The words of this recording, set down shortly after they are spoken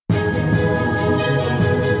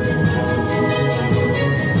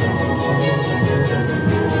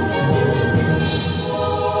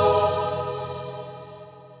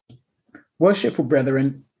Worshipful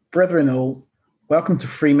brethren all, welcome to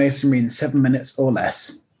Freemasonry in 7 minutes or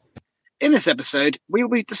less. In this episode, we will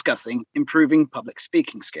be discussing improving public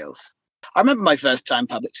speaking skills. I remember my first time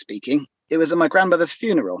public speaking. It was at my grandmother's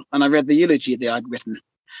funeral, and I read the eulogy that I'd written.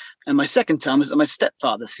 And my second time was at my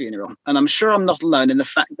stepfather's funeral. And I'm sure I'm not alone in the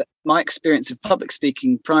fact that my experience of public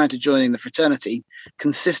speaking prior to joining the fraternity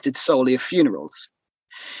consisted solely of funerals.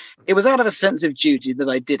 It was out of a sense of duty that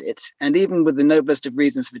I did it, and even with the noblest of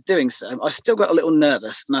reasons for doing so, I still got a little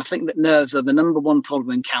nervous, and I think that nerves are the number one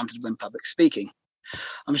problem encountered when public speaking.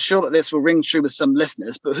 I'm sure that this will ring true with some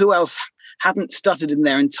listeners, but who else hadn't stuttered in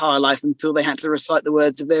their entire life until they had to recite the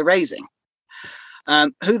words of their raising?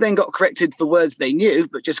 Who then got corrected for words they knew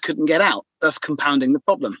but just couldn't get out, thus compounding the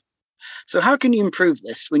problem. So how can you improve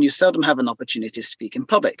this when you seldom have an opportunity to speak in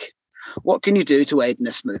public? What can you do to aid in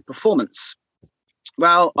a smooth performance?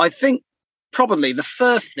 Well, I think probably the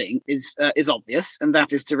first thing is obvious, and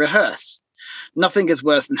that is to rehearse. Nothing is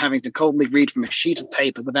worse than having to coldly read from a sheet of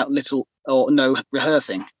paper without little or no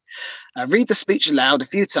rehearsing. Read the speech aloud a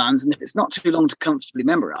few times, and if it's not too long to comfortably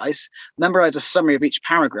memorize a summary of each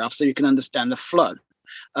paragraph so you can understand the flow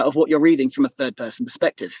of what you're reading from a third-person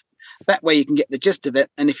perspective. That way you can get the gist of it,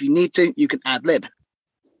 and if you need to, you can ad-lib.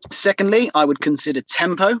 Secondly, I would consider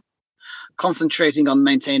tempo. Concentrating on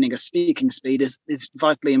maintaining a speaking speed is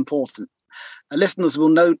vitally important. Listeners will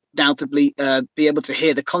no doubtably be able to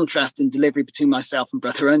hear the contrast in delivery between myself and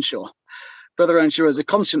Brother Earnshaw. Brother Earnshaw is a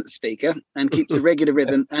consummate speaker and keeps a regular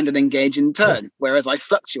rhythm and an engaging tone, whereas I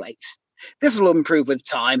fluctuate. This will improve with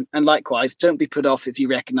time, and likewise, don't be put off if you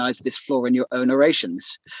recognize this flaw in your own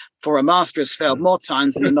orations. For a master has failed more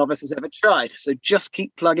times than a novice has ever tried, so just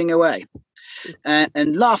keep plugging away.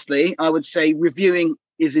 And lastly, I would say reviewing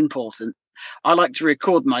is important. I like to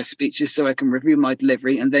record my speeches so I can review my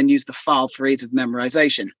delivery and then use the file for ease of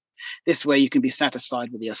memorization. This way you can be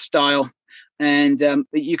satisfied with your style. And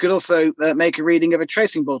you could also make a reading of a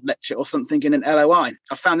tracing board lecture or something in an LOI.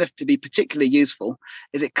 I found this to be particularly useful,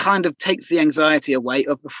 as it kind of takes the anxiety away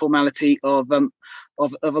of the formality of a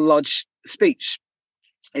lodged speech.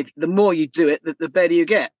 The more you do it, the better you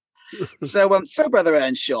get. So Brother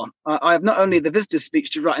Earnshaw, I have not only the visitor's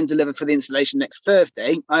speech to write and deliver for the installation next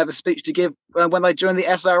Thursday, I have a speech to give when I join the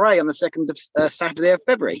SRA on the 2nd of Saturday of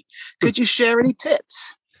February. Could you share any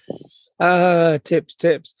tips?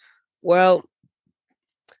 Tips. Well,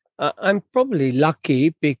 I'm probably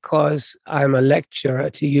lucky because I'm a lecturer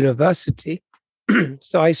at a university.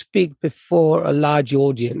 So I speak before a large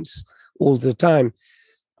audience all the time.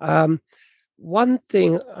 One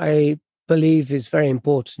thing I believe is very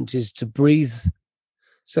important is to breathe.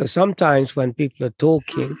 So sometimes when people are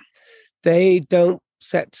talking, they don't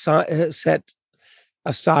set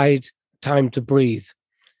aside time to breathe.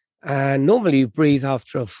 And normally you breathe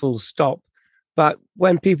after a full stop. But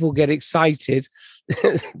when people get excited,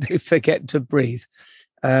 they forget to breathe.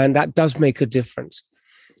 And that does make a difference.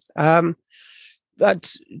 I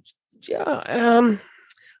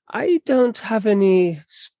don't have any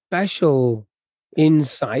special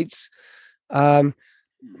insights. About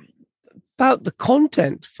the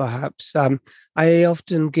content, perhaps. I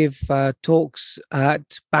often give talks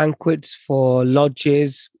at banquets for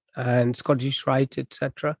lodges and Scottish Rite,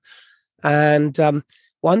 etc. And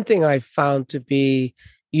one thing I found to be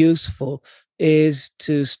useful is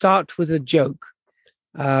to start with a joke,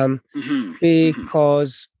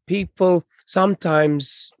 because people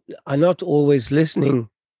sometimes are not always listening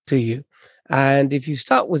to you. And if you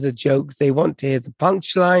start with a joke, they want to hear the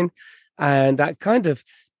punchline, and that kind of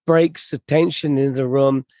breaks the tension in the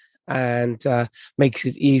room and makes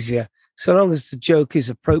it easier. So long as the joke is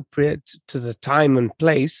appropriate to the time and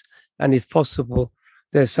place, and if possible,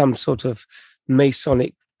 there's some sort of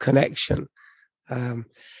Masonic connection.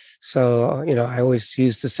 So, I always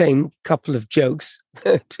use the same couple of jokes,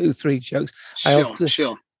 2-3 jokes.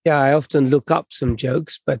 Sure. Yeah, I often look up some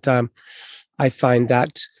jokes, but I find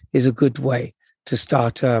that is a good way to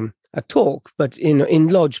start a talk. But in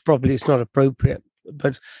lodge, probably it's not appropriate.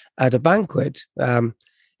 But at a banquet,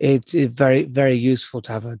 it's very, very useful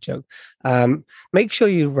to have a joke. Make sure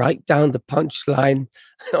you write down the punchline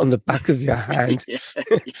on the back of your hand,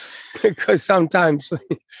 because sometimes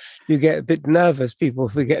you get a bit nervous. People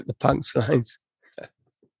forget the punchlines.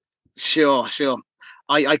 Sure.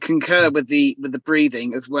 I concur with the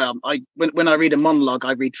breathing as well. When I read a monologue,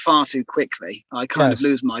 I read far too quickly. I kind of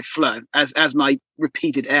lose my flow as my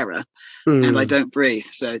repeated error, and I don't breathe.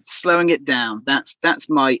 So slowing it down, that's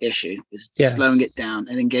my issue, is slowing it down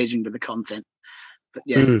and engaging with the content. But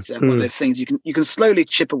yes, it's one of those things you can slowly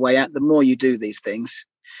chip away at the more you do these things.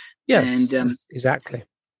 Yes, and exactly.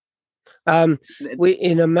 We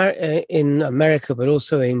in America, but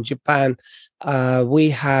also in Japan, we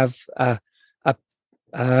have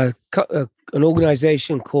an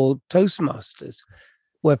organization called Toastmasters,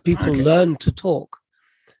 where people learn to talk,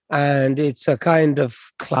 and it's a kind of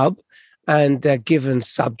club, and they're given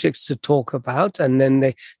subjects to talk about, and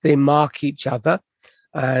then they mark each other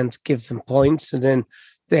and give them points, and then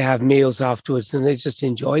they have meals afterwards, and they just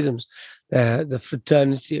enjoy them. The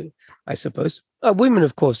fraternity, I suppose. Women,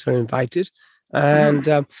 of course, are invited,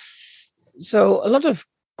 and so a lot of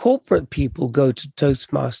corporate people go to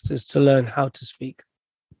Toastmasters to learn how to speak.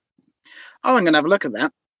 Oh, I'm going to have a look at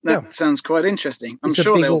that. That sounds quite interesting. I'm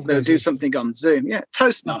sure they'll do something on Zoom. Yeah,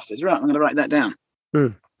 Toastmasters. Right, I'm going to write that down.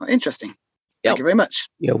 Well, interesting. Thank you very much.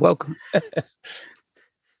 You're welcome.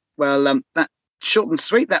 Well, that short and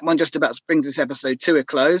sweet. That one just about brings this episode to a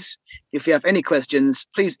close. If you have any questions,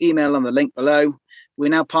 please email on the link below. We're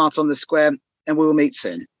now part on the square, and we will meet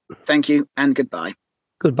soon. Thank you and goodbye.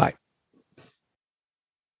 Goodbye.